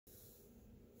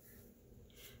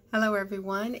Hello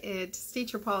everyone, it's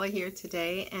Teacher Paula here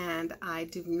today, and I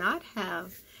do not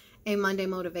have a Monday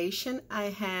motivation. I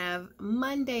have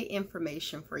Monday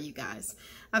information for you guys.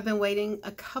 I've been waiting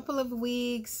a couple of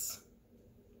weeks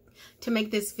to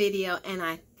make this video, and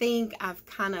I think I've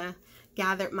kind of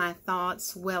gathered my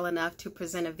thoughts well enough to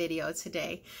present a video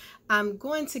today. I'm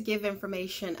going to give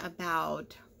information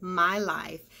about my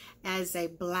life as a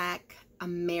Black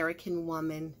American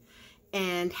woman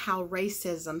and how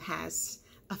racism has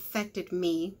affected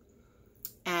me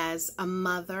as a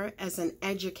mother, as an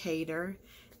educator,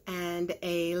 and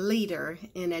a leader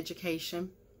in education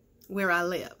where I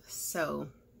live. So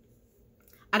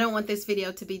I don't want this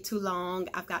video to be too long.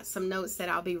 I've got some notes that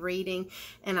I'll be reading,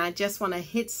 and I just want to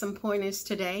hit some pointers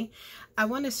today. I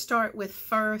want to start with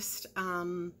first,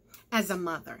 as a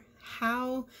mother.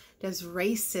 How does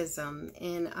racism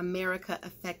in America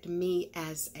affect me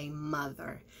as a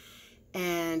mother?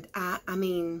 And I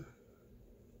mean,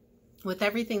 with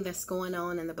everything that's going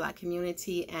on in the Black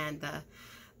community and the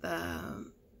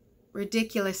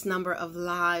ridiculous number of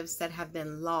lives that have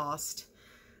been lost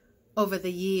over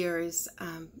the years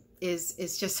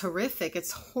is just horrific.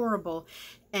 It's horrible.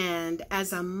 And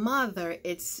as a mother,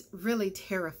 it's really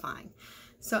terrifying.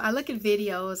 So I look at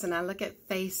videos and I look at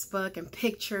Facebook and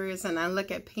pictures, and I look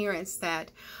at parents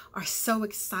that are so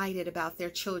excited about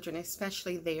their children,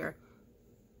 especially their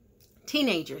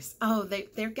teenagers. Oh,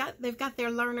 they've got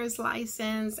their learner's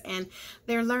license and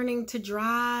they're learning to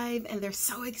drive, and they're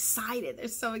so excited. They're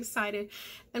so excited.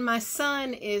 And my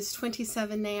son is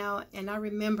 27 now, and I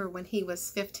remember when he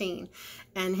was 15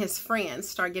 and his friends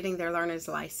started getting their learner's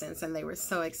license, and they were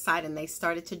so excited and they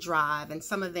started to drive, and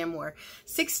some of them were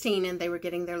 16 and they were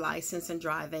getting their license and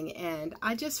driving. And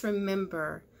I just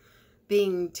remember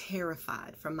being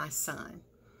terrified for my son.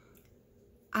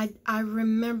 I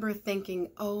remember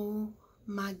thinking, oh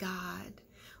my God,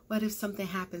 what if something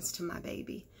happens to my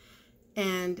baby?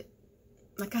 And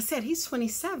like I said, he's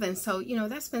 27, so, you know,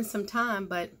 that's been some time,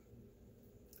 but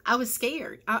I was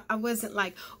scared. I wasn't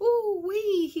like, ooh,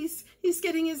 he's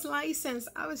getting his license.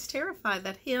 I was terrified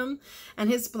that him and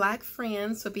his Black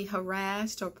friends would be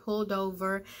harassed or pulled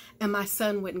over, and my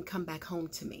son wouldn't come back home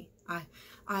to me.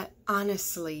 I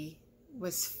honestly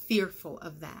was fearful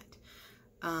of that.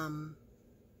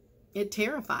 It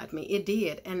terrified me. It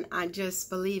did. And I just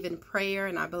believe in prayer,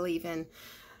 and I believe in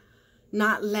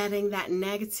not letting that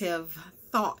negative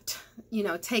thought, you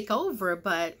know, take over.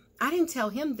 But I didn't tell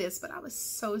him this, but I was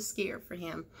so scared for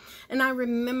him. And I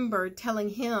remember telling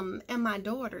him and my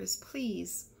daughters,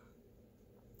 please,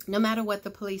 no matter what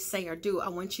the police say or do, I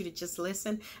want you to just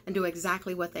listen and do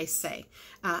exactly what they say.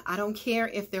 I don't care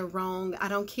if they're wrong. I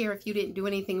don't care if you didn't do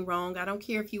anything wrong. I don't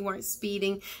care if you weren't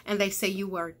speeding and they say you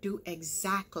were. Do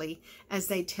exactly as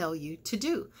they tell you to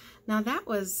do. Now, that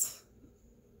was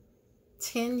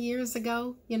 10 years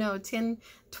ago, you know, 10,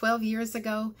 12 years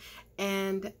ago.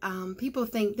 And people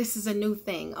think this is a new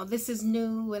thing. Oh, this is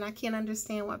new, and I can't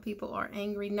understand why people are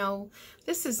angry. No,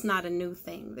 this is not a new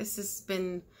thing. This has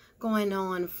been going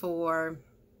on for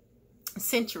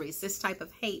centuries, this type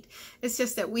of hate. It's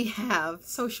just that we have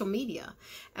social media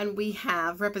and we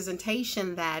have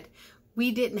representation that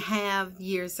we didn't have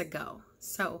years ago.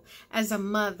 So as a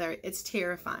mother, it's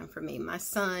terrifying for me. My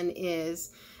son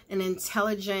is an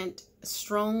intelligent,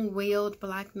 strong-willed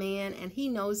Black man, and he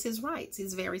knows his rights.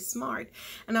 He's very smart.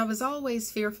 And I was always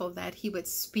fearful that he would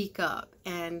speak up,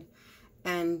 and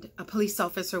a police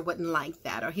officer wouldn't like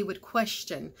that, or he would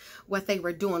question what they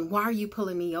were doing. Why are you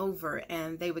pulling me over?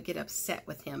 And they would get upset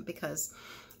with him, because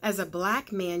as a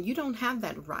Black man, you don't have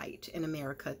that right in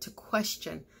America to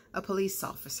question a police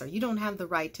officer. You don't have the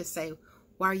right to say,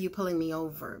 why are you pulling me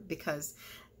over? Because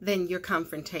then you're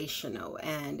confrontational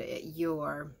and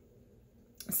you're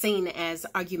seen as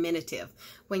argumentative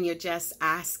when you're just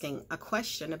asking a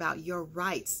question about your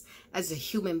rights as a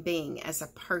human being, as a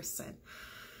person.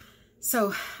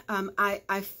 So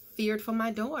I feared for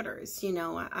my daughters. You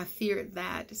know, I feared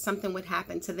that something would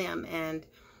happen to them, and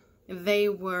they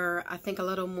were, I think, a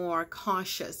little more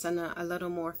cautious and a little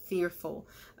more fearful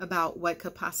about what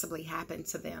could possibly happen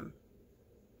to them.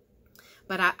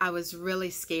 But I was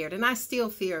really scared, and I still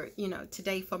fear, you know,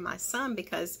 today for my son,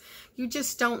 because you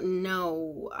just don't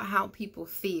know how people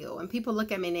feel. And people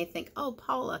look at me and they think, oh,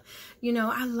 Paula, you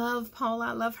know, I love Paula,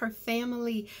 I love her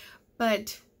family,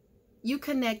 but you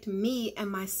connect me and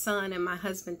my son and my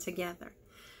husband together.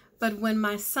 But when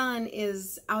my son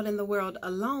is out in the world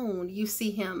alone, you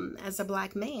see him as a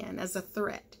Black man, as a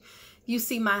threat. You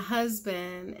see my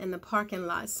husband in the parking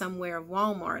lot somewhere of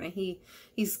Walmart, and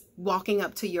he's walking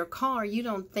up to your car. You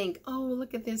don't think, oh,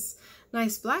 look at this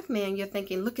nice Black man. You're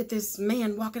thinking, look at this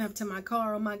man walking up to my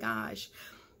car. Oh my gosh.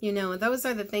 You know, those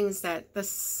are the things that the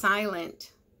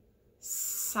silent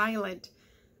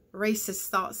racist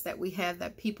thoughts that we have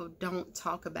that people don't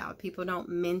talk about. People don't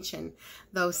mention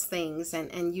those things,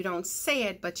 and you don't say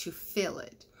it, but you feel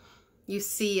it. You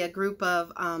see a group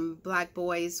of black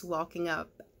boys walking up,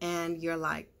 and you're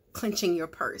like clenching your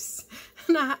purse.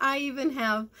 And I even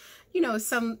have, you know,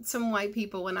 some white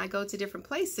people when I go to different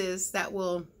places that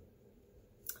will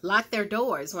lock their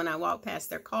doors when I walk past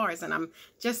their cars, and I'm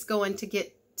just going to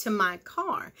get to my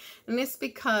car. And it's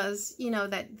because, you know,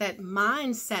 that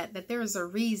mindset that there is a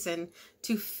reason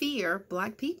to fear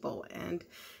black people. And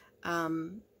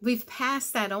we've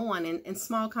passed that on in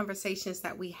small conversations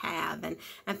that we have, and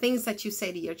things that you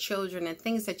say to your children, and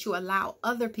things that you allow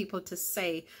other people to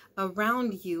say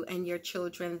around you and your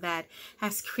children, that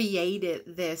has created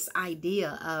this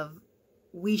idea of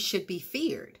we should be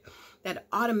feared, that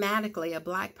automatically a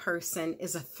black person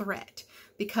is a threat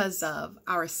because of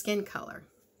our skin color.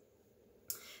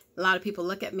 A lot of people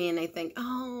look at me and they think,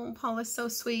 oh, Paula's so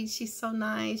sweet. She's so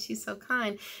nice. She's so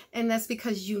kind. And that's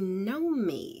because you know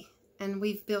me and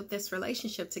we've built this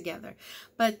relationship together.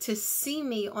 But to see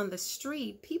me on the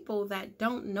street, people that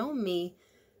don't know me,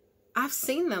 I've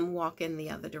seen them walk in the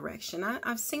other direction.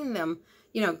 I've seen them,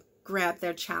 you know, grab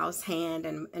their child's hand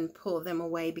and pull them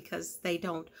away because they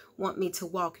don't want me to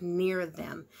walk near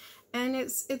them. And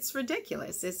it's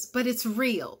ridiculous. But it's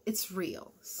real. It's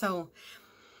real. So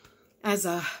as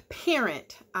a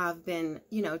parent, I've been,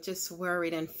 you know, just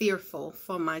worried and fearful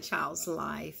for my child's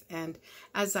life. And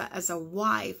as a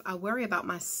wife, I worry about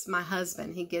my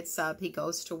husband. He gets up, he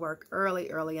goes to work early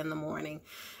in the morning.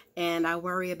 And I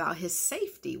worry about his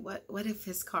safety. What if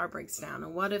his car breaks down?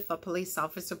 And what if a police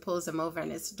officer pulls him over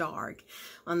and it's dark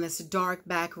on this dark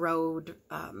back road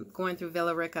going through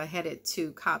Villa Rica headed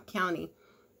to Cobb County?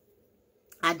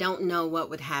 I don't know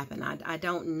what would happen. I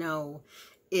don't know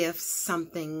if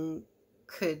something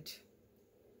could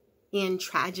end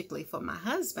tragically for my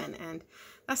husband. And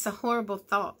that's a horrible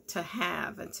thought to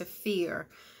have and to fear,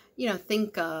 you know,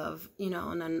 think of, you know,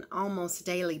 on an almost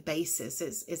daily basis.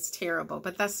 It's terrible,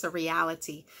 but that's the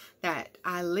reality that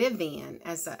I live in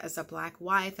as a black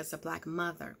wife, as a black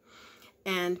mother.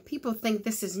 And people think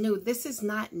this is new. This is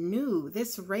not new.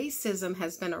 This racism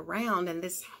has been around, and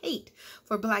this hate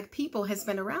for black people has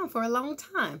been around for a long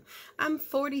time. I'm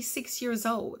 46 years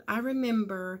old. I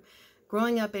remember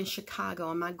growing up in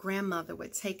Chicago, and my grandmother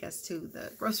would take us to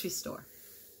the grocery store.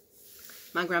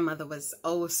 My grandmother was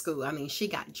old school. I mean, she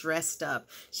got dressed up.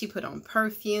 She put on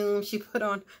perfume. She put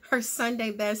on her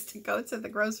Sunday best to go to the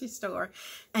grocery store.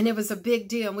 And it was a big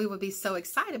deal, and we would be so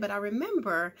excited. But I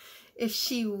remember if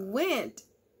she went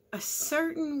a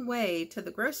certain way to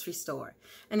the grocery store,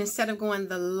 and instead of going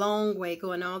the long way,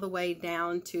 going all the way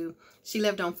down to, she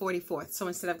lived on 44th. So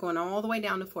instead of going all the way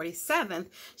down to 47th,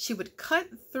 she would cut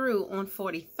through on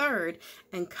 43rd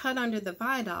and cut under the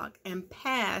viaduct and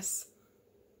pass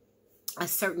a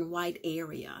certain white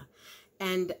area.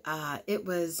 And it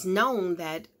was known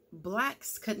that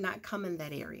blacks could not come in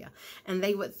that area, and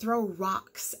they would throw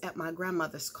rocks at my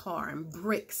grandmother's car and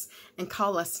bricks and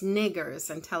call us niggers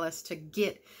and tell us to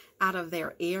get out of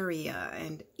their area.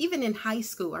 And even in high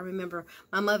school, I remember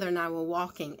my mother and I were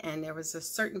walking, and there was a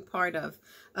certain part of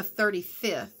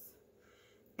 35th,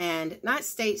 and not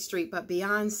State Street, but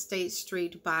beyond State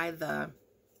Street by the,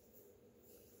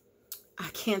 I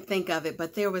can't think of it,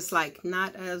 but there was like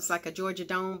it was like a Georgia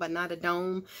Dome, but not a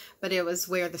dome, but it was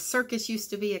where the circus used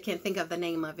to be. I can't think of the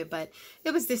name of it, but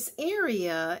it was this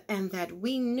area, and that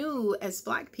we knew as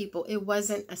black people, it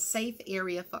wasn't a safe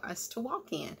area for us to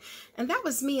walk in. And that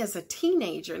was me as a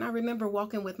teenager. And I remember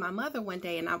walking with my mother one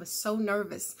day, and I was so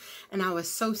nervous, and I was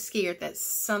so scared that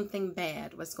something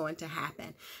bad was going to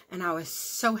happen. And I was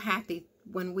so happy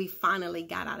when we finally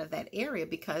got out of that area,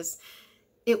 because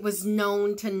it was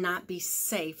known to not be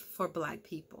safe for black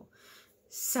people.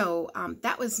 So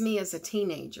that was me as a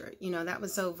teenager. You know, that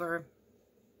was over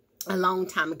a long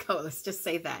time ago. Let's just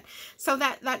say that. So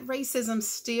that racism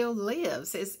still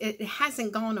lives. It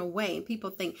hasn't gone away. People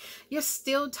think you're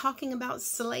still talking about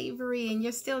slavery and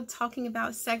you're still talking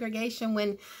about segregation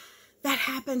when that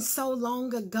happened so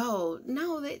long ago.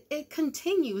 No, it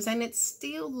continues, and it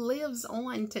still lives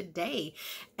on today.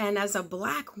 And as a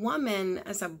black woman,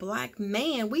 as a black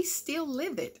man, we still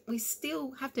live it. We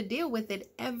still have to deal with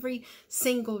it every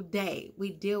single day.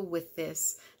 We deal with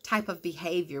this type of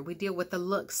behavior. We deal with the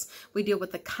looks. We deal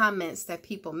with the comments that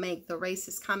people make, the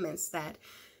racist comments that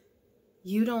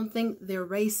you don't think they're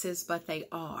racist, but they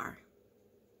are.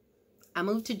 I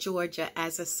moved to Georgia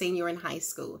as a senior in high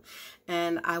school,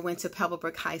 and I went to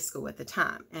Pebblebrook High School at the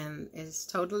time, and it's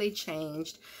totally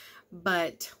changed.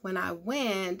 But when I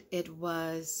went, it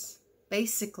was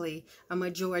basically a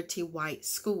majority white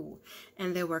school.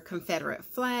 And there were Confederate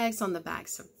flags on the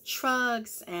backs of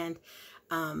trucks, and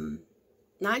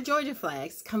not Georgia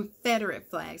flags, Confederate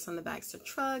flags on the backs of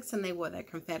trucks, and they wore their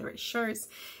Confederate shirts.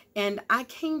 And I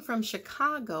came from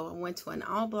Chicago and went to an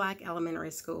all-black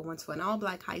elementary school, went to an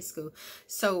all-black high school.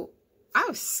 So I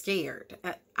was scared.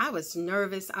 I was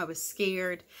nervous. I was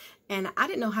scared. And I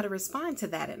didn't know how to respond to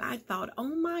that. And I thought,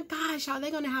 oh my gosh, are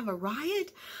they going to have a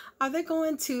riot? Are they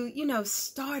going to, you know,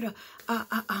 start a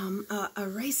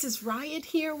racist riot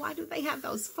here? Why do they have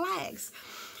those flags?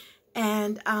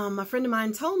 And a friend of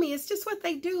mine told me it's just what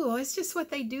they do. It's just what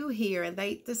they do here. And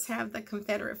they just have the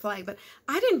Confederate flag. But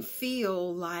I didn't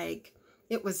feel like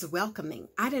it was welcoming.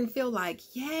 I didn't feel like,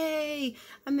 yay,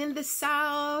 I'm in the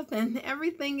South and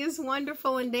everything is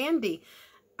wonderful and dandy.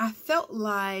 I felt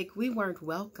like we weren't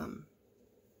welcome.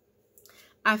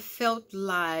 I felt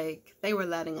like they were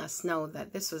letting us know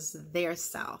that this was their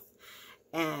South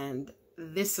and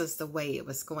this was the way it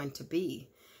was going to be.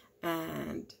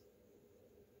 And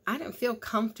I didn't feel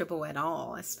comfortable at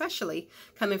all, especially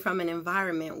coming from an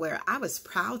environment where I was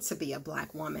proud to be a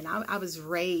Black woman. I was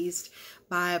raised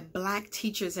by Black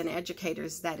teachers and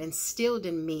educators that instilled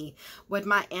in me what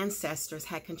my ancestors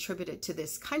had contributed to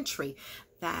this country,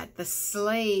 that the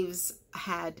slaves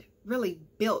had really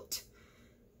built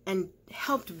and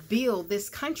helped build this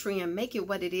country and make it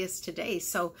what it is today.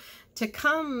 So to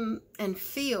come and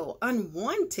feel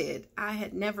unwanted, I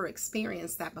had never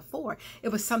experienced that before. It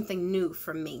was something new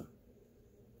for me.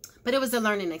 But it was a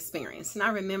learning experience. And I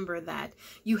remember that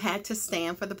you had to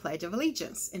stand for the Pledge of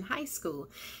Allegiance in high school.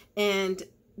 And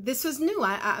this was new.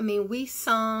 I mean, we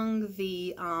sung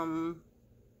the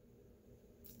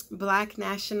Black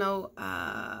National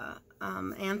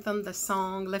anthem, the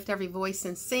song "Lift Every Voice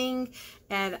and Sing"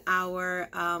 at our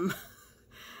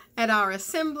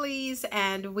assemblies,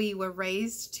 and we were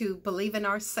raised to believe in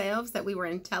ourselves, that we were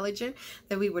intelligent,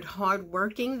 that we were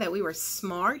hardworking, that we were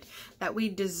smart, that we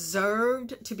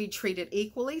deserved to be treated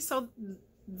equally. So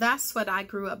that's what I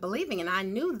grew up believing, and I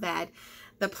knew that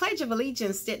the Pledge of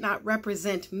Allegiance did not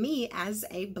represent me as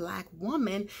a Black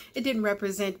woman. It didn't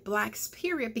represent Blacks,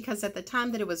 period, because at the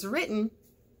time that it was written,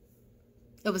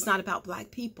 it was not about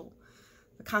Black people.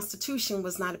 The Constitution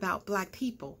was not about Black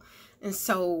people. And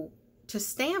so to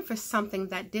stand for something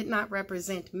that did not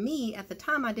represent me at the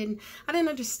time, I didn't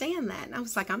understand that. And I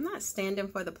was like, I'm not standing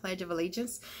for the Pledge of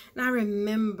Allegiance. And I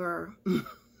remember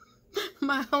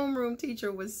my homeroom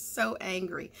teacher was so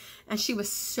angry, and she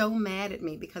was so mad at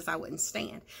me because I wouldn't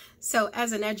stand. So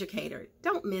as an educator,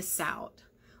 don't miss out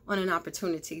on an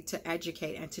opportunity to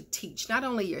educate and to teach, not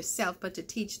only yourself, but to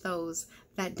teach those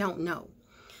that don't know.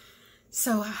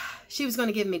 So she was going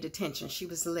to give me detention. She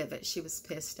was livid. She was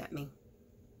pissed at me.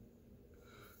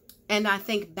 And I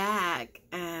think back,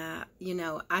 you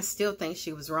know, I still think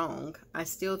she was wrong. I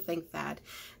still think that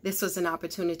this was an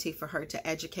opportunity for her to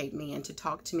educate me and to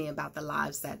talk to me about the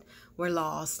lives that were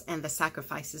lost and the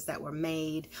sacrifices that were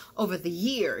made over the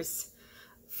years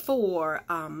for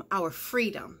our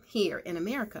freedom here in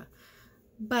America.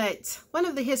 But one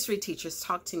of the history teachers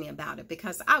talked to me about it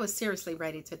because I was seriously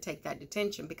ready to take that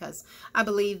detention, because I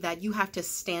believe that you have to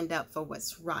stand up for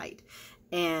what's right.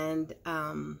 And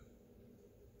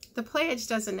the pledge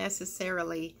doesn't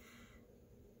necessarily,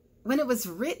 when it was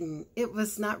written, it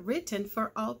was not written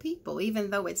for all people, even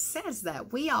though it says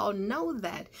that. We all know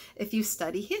that if you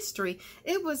study history,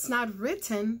 it was not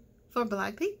written for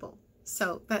Black people.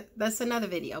 So that's another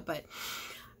video. But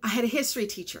I had a history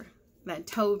teacher that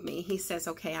told me, he says,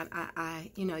 okay,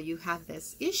 you know, you have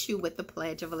this issue with the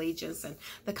Pledge of Allegiance and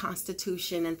the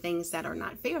Constitution and things that are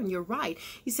not fair. And you're right.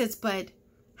 He says, but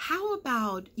how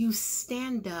about you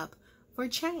stand up for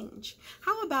change?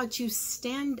 How about you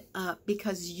stand up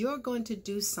because you're going to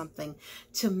do something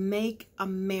to make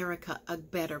America a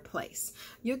better place?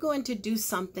 You're going to do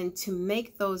something to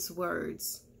make those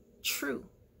words true.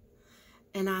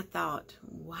 And I thought,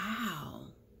 wow,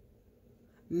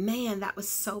 man, that was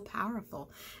so powerful.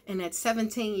 And at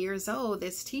 17 years old,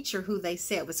 this teacher, who they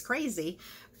said was crazy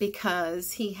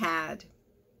because he had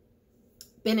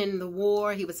been in the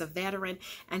war, he was a veteran,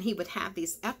 and he would have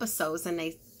these episodes, and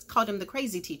they called him the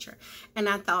crazy teacher. And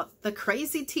I thought, the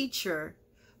crazy teacher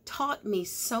taught me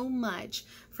so much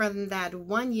from that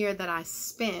 1 year that I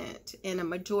spent in a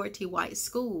majority white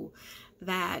school,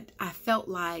 that I felt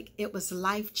like it was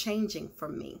life-changing for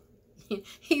me.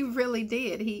 He really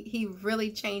did. He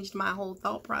really changed my whole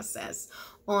thought process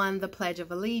on the Pledge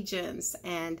of Allegiance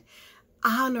and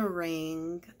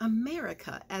honoring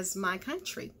America as my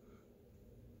country.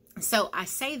 So I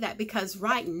say that because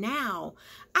right now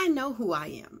I know who I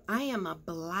am. I am a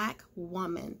Black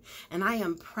woman, and I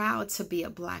am proud to be a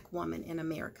Black woman in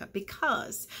America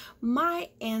because my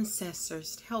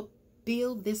ancestors helped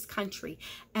build this country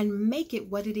and make it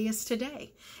what it is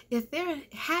today. If there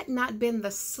had not been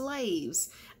the slaves,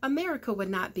 America would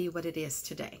not be what it is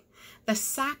today. The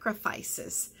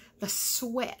sacrifices, the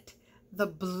sweat, the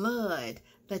blood,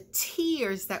 the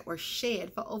tears that were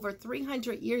shed for over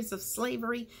 300 years of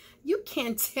slavery, you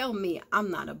can't tell me I'm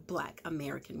not a Black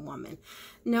American woman.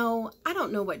 No, I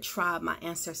don't know what tribe my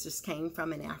ancestors came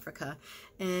from in Africa.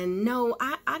 And no,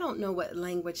 I don't know what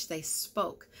language they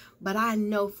spoke. But I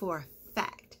know for a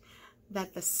fact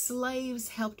that the slaves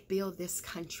helped build this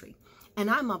country. And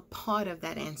I'm a part of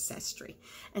that ancestry.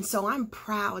 And so I'm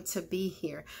proud to be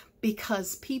here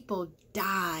because people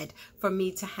died for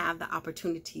me to have the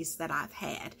opportunities that I've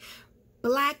had.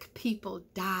 Black people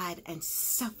died and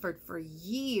suffered for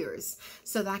years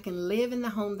so that I can live in the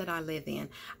home that I live in.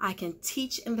 I can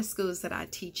teach in the schools that I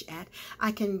teach at.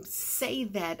 I can say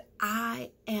that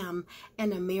I am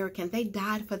an American. They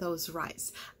died for those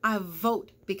rights. I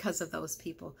vote because of those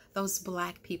people, those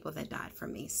Black people that died for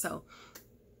me. So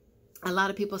a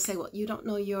lot of people say, well, you don't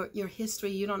know your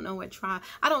history. You don't know what tribe.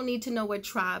 I don't need to know what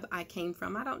tribe I came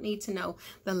from. I don't need to know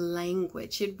the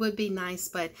language. It would be nice,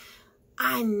 but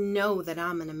I know that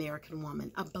I'm an American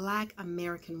woman, a Black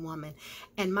American woman,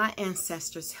 and my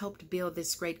ancestors helped build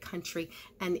this great country,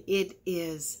 and it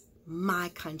is my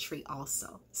country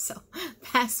also. So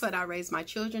that's what I raise my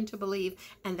children to believe,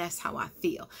 and that's how I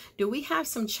feel. Do we have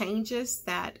some changes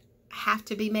that have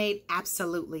to be made?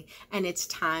 Absolutely. And it's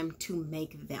time to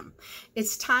make them.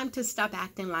 It's time to stop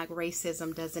acting like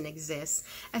racism doesn't exist,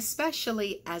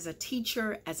 especially as a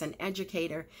teacher, as an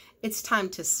educator. It's time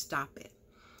to stop it.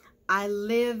 I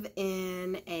live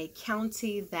in a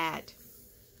county that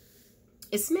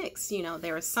is mixed. You know,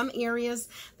 there are some areas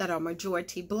that are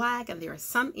majority Black, and there are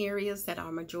some areas that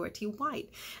are majority white.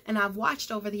 And I've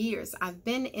watched over the years. I've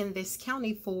been in this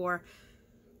county for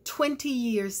 20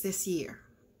 years this year.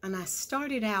 And I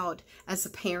started out as a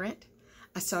parent.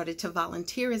 I started to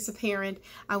volunteer as a parent.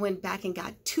 I went back and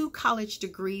got 2 college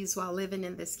degrees while living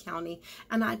in this county.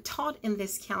 And I taught in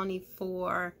this county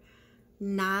for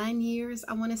 9 years,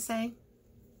 I want to say.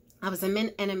 I was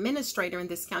an administrator in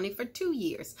this county for 2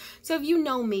 years. So if you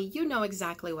know me, you know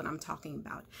exactly what I'm talking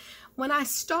about. When I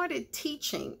started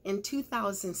teaching in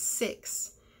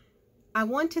 2006, I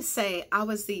want to say I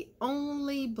was the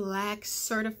only Black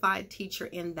certified teacher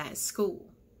in that school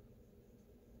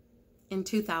in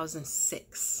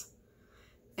 2006.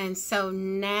 And so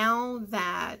now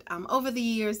that over the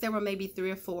years, there were maybe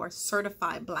 3 or 4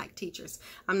 certified Black teachers.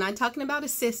 I'm not talking about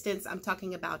assistants. I'm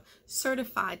talking about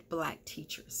certified Black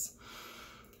teachers.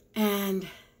 And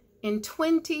in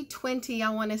 2020, I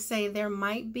want to say there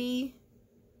might be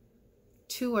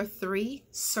 2 or 3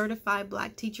 certified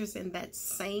Black teachers in that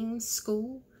same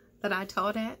school that I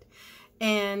taught at.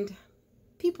 And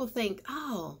people think,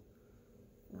 oh,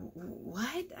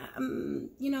 what?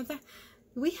 You know, that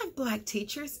we have Black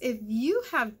teachers. If you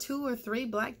have 2 or 3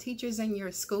 Black teachers in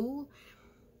your school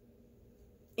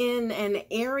in an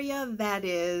area that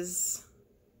is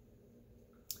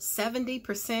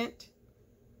 70%,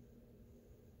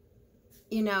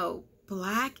 you know,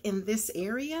 Black in this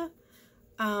area,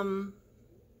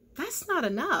 that's not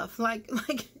enough. Like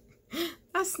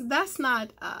that's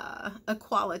not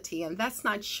equality, and that's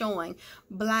not showing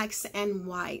Blacks and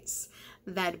whites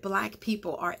that Black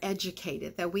people are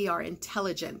educated, that we are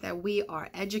intelligent, that we are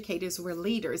educators, we're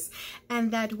leaders,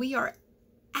 and that we are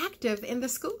active in the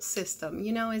school system.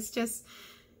 You know, it's just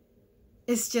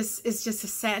a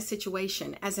sad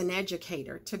situation as an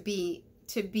educator to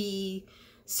be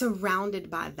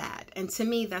surrounded by that. And to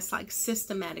me, that's like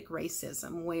systematic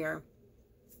racism, where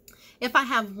if I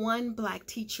have one Black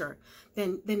teacher,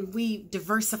 then we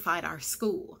diversified our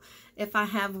school. If I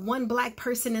have one Black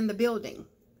person in the building,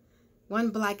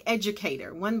 one Black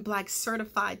educator, one Black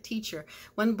certified teacher,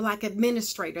 one Black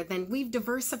administrator, then we've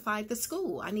diversified the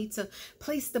school. I need to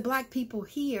place the Black people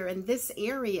here in this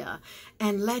area,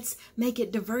 and let's make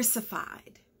it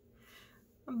diversified.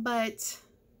 But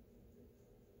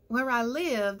where I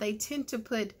live, they tend to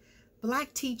put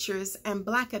Black teachers and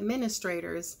Black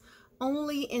administrators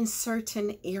only in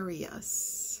certain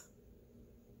areas.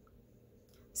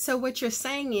 So what you're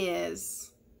saying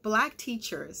is Black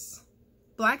teachers,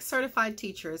 Black certified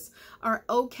teachers, are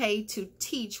okay to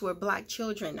teach where Black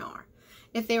children are.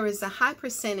 If there is a high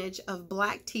percentage of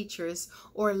Black teachers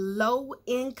or low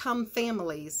income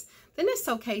families, then it's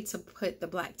okay to put the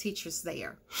black teachers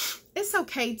there. It's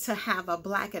okay to have a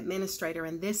black administrator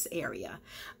in this area.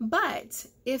 But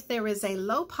if there is a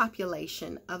low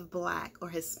population of black or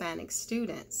Hispanic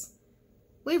students,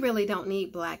 we really don't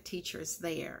need black teachers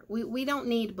there. We don't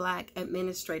need black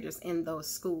administrators in those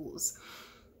schools.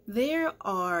 There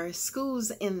are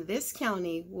schools in this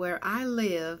county where I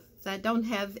live that don't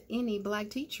have any black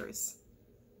teachers.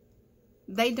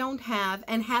 They don't have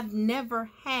and have never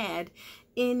had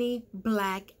any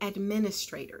black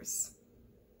administrators.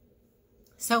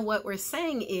 So what we're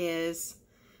saying is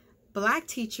black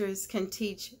teachers can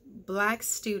teach black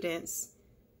students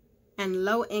and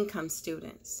low-income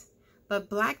students, but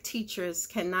black teachers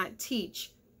cannot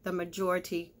teach the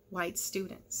majority white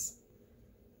students.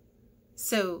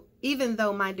 So even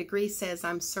though my degree says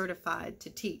I'm certified to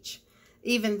teach,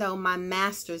 even though my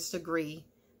master's degree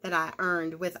that I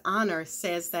earned with honor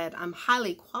says that I'm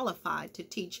highly qualified to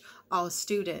teach all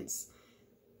students,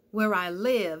 where I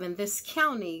live in this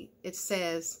county, it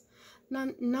says,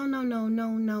 no,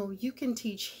 you can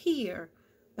teach here,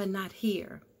 but not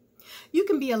here. You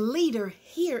can be a leader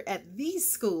here at these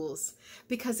schools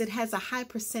because it has a high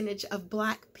percentage of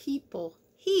black people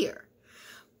here.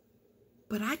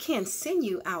 But I can't send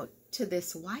you out to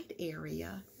this white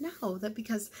area. No,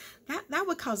 because that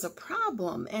would cause a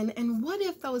problem. And what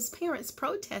if those parents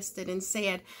protested and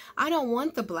said, I don't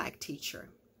want the black teacher.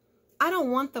 I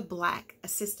don't want the black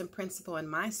assistant principal in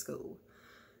my school.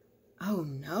 Oh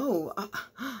no,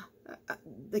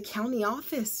 the county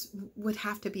office would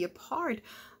have to be a part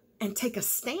and take a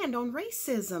stand on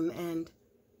racism. And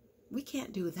we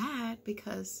can't do that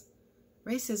because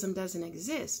racism doesn't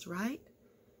exist, right?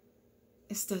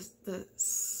 It's the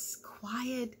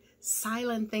quiet,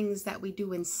 silent things that we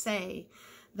do and say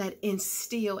that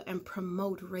instill and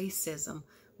promote racism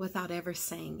without ever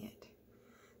saying it.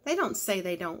 They don't say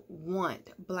they don't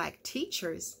want black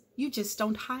teachers. You just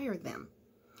don't hire them.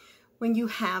 When you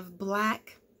have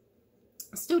black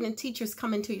student teachers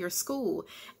come into your school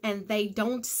and they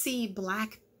don't see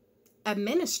black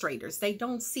administrators, they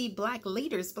don't see black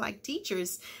leaders, black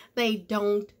teachers, they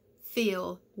don't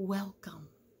feel welcome.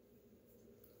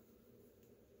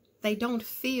 They don't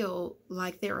feel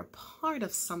like they're a part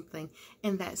of something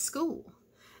in that school.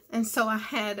 And so I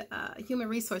had a human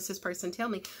resources person tell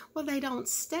me, well, they don't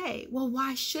stay. Well,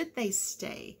 why should they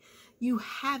stay? You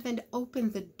haven't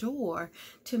opened the door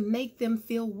to make them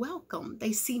feel welcome.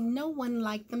 They see no one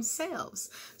like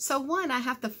themselves. So one, I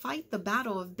have to fight the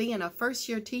battle of being a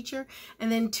first-year teacher.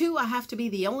 And then two, I have to be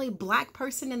the only black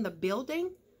person in the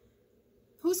building.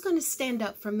 Who's going to stand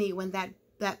up for me when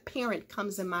that parent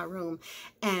comes in my room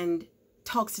and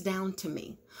talks down to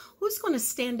me? Who's going to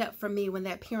stand up for me when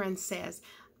that parent says,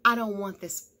 I don't want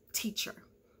this teacher?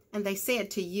 And they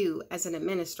said to you as an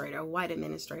administrator, a white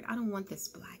administrator, I don't want this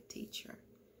black teacher.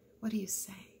 What do you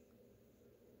say?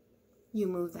 You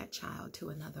move that child to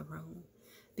another room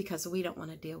because we don't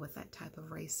want to deal with that type of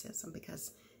racism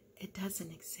because it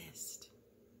doesn't exist.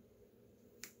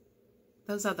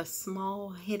 Those are the small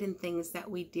hidden things that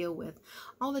we deal with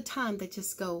all the time that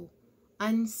just go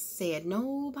unsaid.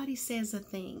 Nobody says a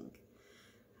thing.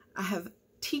 I have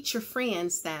teacher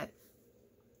friends that,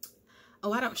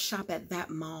 oh, I don't shop at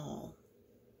that mall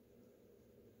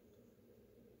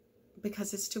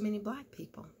because it's too many black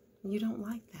people. You don't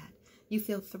like that. You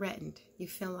feel threatened. You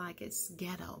feel like it's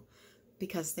ghetto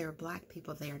because there are black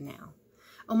people there now.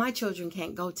 Oh, my children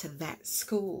can't go to that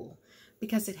school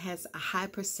because it has a high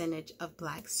percentage of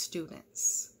black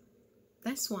students.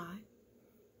 That's why.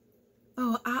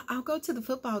 Oh, I'll go to the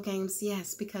football games.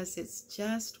 Yes, because it's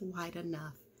just white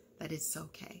enough that it's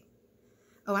okay.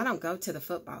 Oh, I don't go to the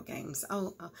football games.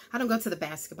 Oh, I don't go to the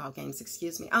basketball games,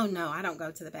 excuse me. Oh, no, I don't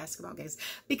go to the basketball games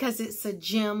because it's a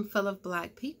gym full of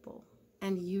black people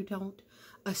and you don't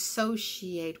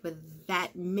associate with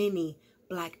that many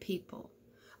black people.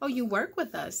 Oh, you work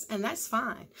with us, and that's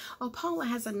fine. Oh, Paula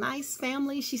has a nice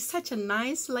family. She's such a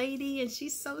nice lady, and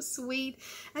she's so sweet.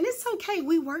 And it's okay.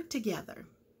 We work together.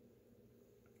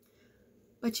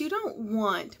 But you don't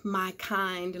want my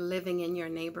kind living in your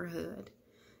neighborhood.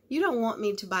 You don't want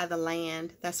me to buy the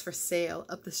land that's for sale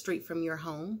up the street from your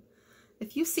home.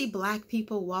 If you see black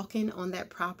people walking on that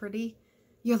property,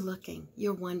 you're looking,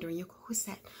 you're wondering, who's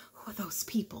that? Who are those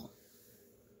people?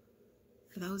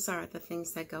 Those are the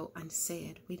things that go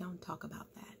unsaid. We don't talk about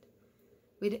that.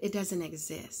 It doesn't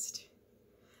exist.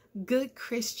 Good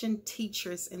Christian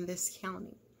teachers in this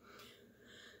county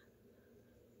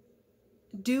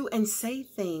do and say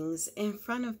things in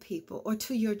front of people or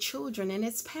to your children, and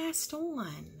it's passed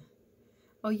on.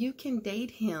 Oh, you can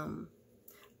date him.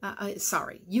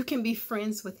 You can be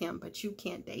friends with him, but you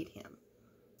can't date him.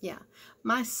 Yeah,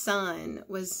 my son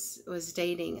was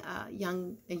dating a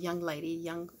young lady,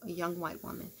 a young white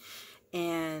woman,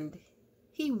 and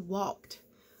he walked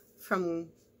from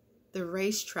the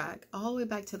racetrack all the way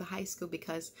back to the high school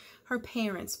because her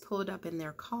parents pulled up in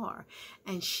their car,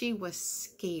 and she was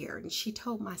scared. And she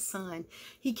told my son,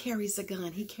 he carries a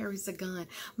gun. He carries a gun.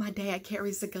 My dad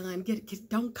carries a gun.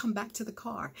 Don't come back to the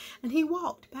car. And he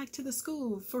walked back to the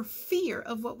school for fear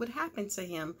of what would happen to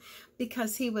him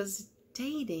because he was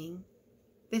dating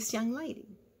this young lady.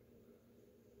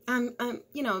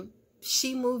 You know,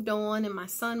 she moved on and my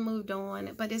son moved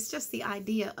on, but it's just the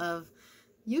idea of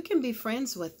you can be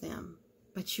friends with them,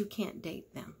 but you can't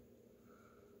date them.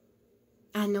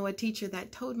 I know a teacher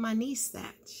that told my niece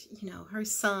that, you know, her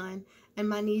son and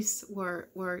my niece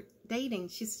were dating.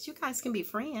 She said, you guys can be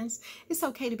friends. It's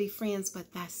okay to be friends,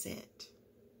 but that's it.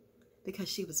 Because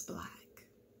she was black.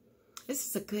 This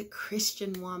is a good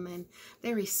Christian woman,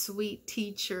 very sweet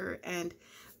teacher,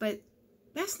 but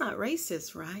that's not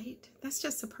racist, right? That's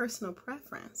just a personal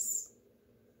preference.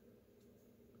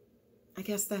 I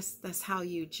guess that's how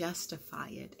you justify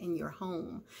it in your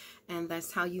home, and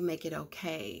that's how you make it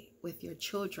okay with your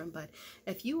children. But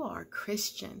if you are a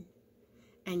Christian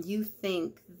and you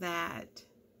think that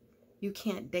you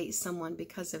can't date someone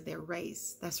because of their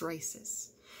race, that's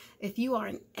racist. If you are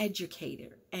an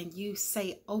educator and you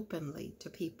say openly to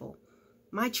people,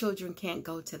 my children can't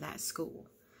go to that school.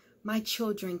 My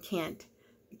children can't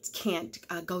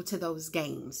go to those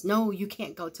games. No, you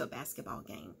can't go to a basketball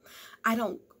game. I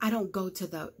don't go to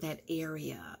that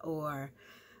area. Or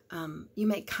you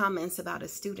make comments about a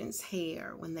student's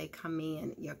hair when they come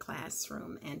in your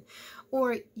classroom,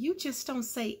 or you just don't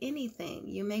say anything.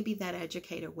 You may be that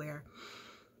educator where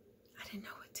I didn't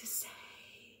know what to say.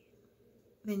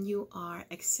 Then you are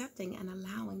accepting and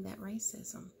allowing that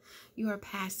racism. You are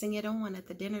passing it on at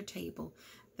the dinner table,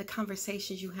 the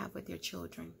conversations you have with your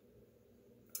children.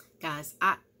 Guys,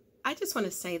 I just want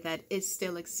to say that it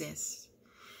still exists,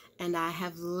 and I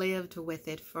have lived with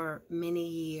it for many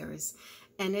years,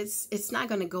 and it's not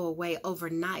going to go away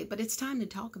overnight, but it's time to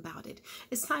talk about it.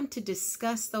 It's time to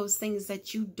discuss those things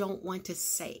that you don't want to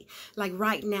say. Like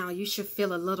right now, you should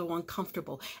feel a little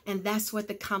uncomfortable, and that's what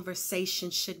the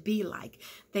conversation should be like.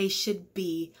 They should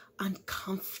be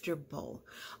uncomfortable.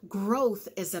 Growth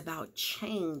is about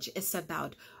change. It's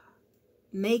about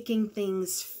making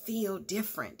things feel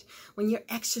different. When you're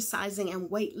exercising and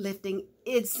weightlifting,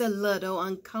 it's a little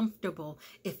uncomfortable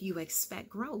if you expect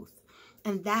growth.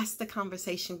 And that's the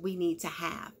conversation we need to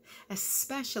have,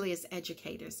 especially as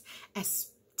educators, as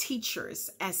teachers,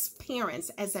 as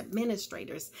parents, as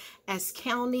administrators, as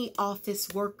county office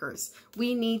workers.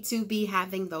 We need to be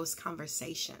having those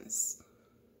conversations.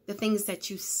 The things that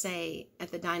you say at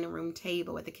the dining room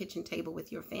table, at the kitchen table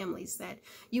with your families that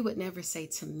you would never say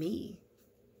to me.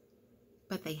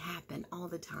 But they happen all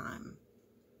the time.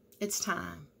 It's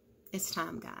time. It's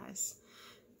time, guys.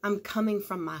 I'm coming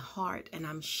from my heart and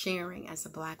I'm sharing as a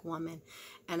Black woman.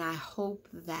 And I hope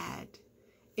that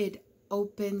it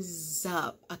opens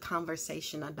up a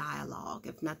conversation, a dialogue,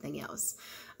 if nothing else.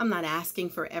 I'm not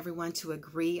asking for everyone to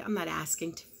agree. I'm not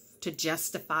asking to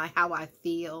justify how I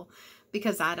feel,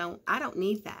 because I don't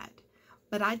need that.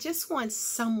 But I just want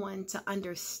someone to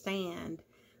understand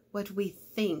what we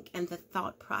think and the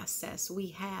thought process we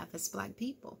have as Black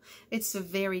people. It's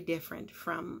very different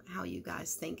from how you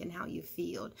guys think and how you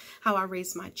feel. How I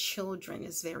raise my children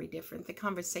is very different. The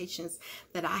conversations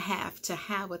that I have to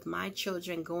have with my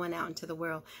children going out into the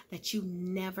world that you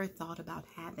never thought about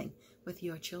having with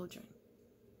your children.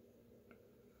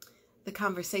 The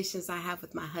conversations I have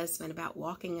with my husband about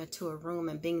walking into a room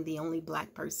and being the only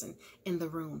Black person in the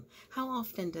room. How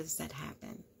often does that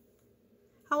happen?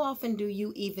 How often do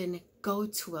you even go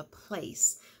to a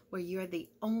place where you're the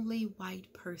only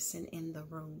white person in the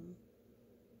room?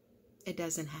 It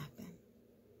doesn't happen.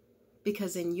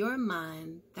 Because in your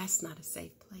mind, that's not a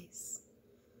safe place.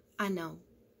 I know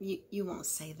you won't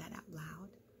say that out loud.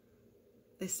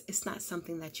 It's not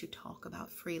something that you talk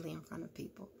about freely in front of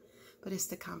people. But it's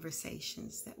the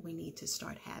conversations that we need to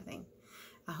start having.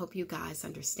 I hope you guys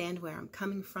understand where I'm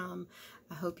coming from.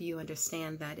 I hope you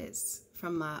understand that it's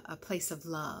from a place of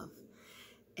love.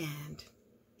 And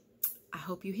I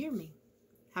hope you hear me.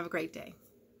 Have a great day.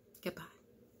 Goodbye.